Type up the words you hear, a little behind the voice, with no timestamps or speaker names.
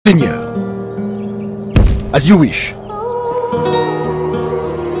Seigneur. As you wish.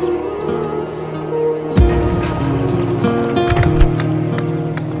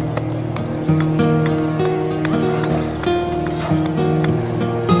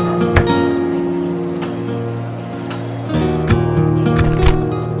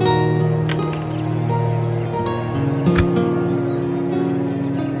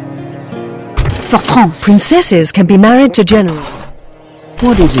 For France. Princesses can be married to generals.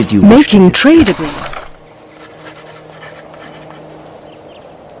 What is it you Making wish to trade agreements.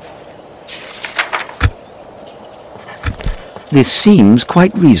 This seems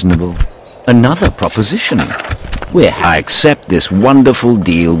quite reasonable. Another proposition. I accept this wonderful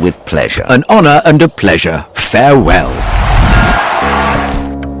deal with pleasure. An honor and a pleasure. Farewell.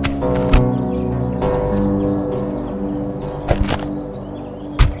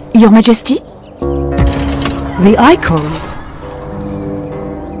 Your Majesty? The icons.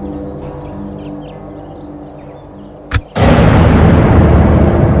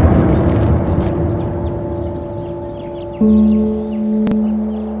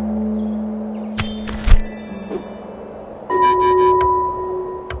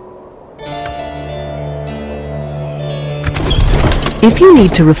 If you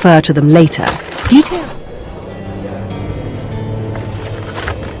need to refer to them later, detail.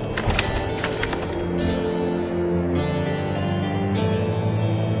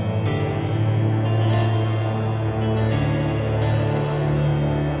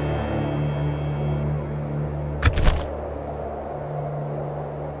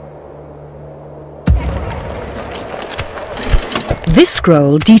 This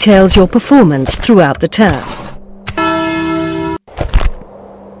scroll details your performance throughout the term.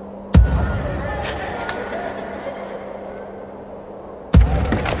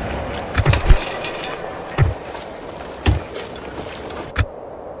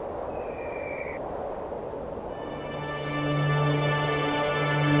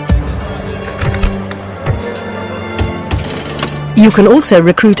 You can also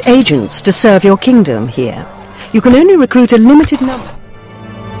recruit agents to serve your kingdom here. You can only recruit a limited number.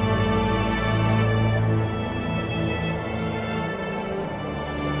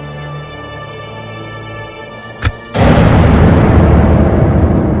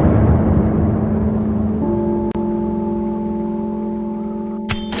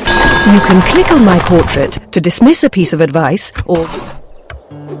 You can click on my portrait to dismiss a piece of advice or...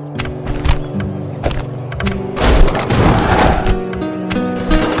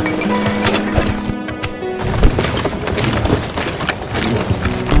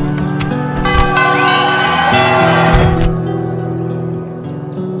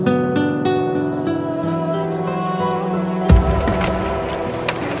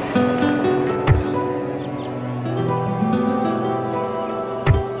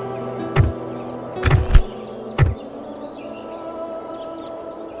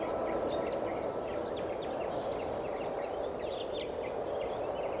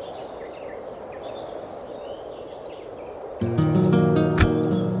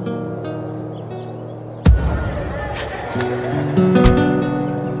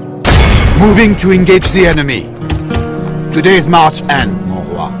 Moving to engage the enemy. Today's march ends, mon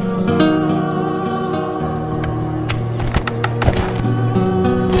roi.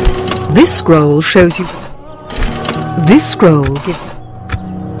 This scroll shows you... This scroll gives...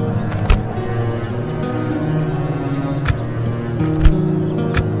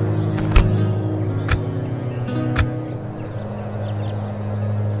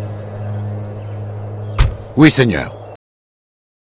 Oui, Seigneur.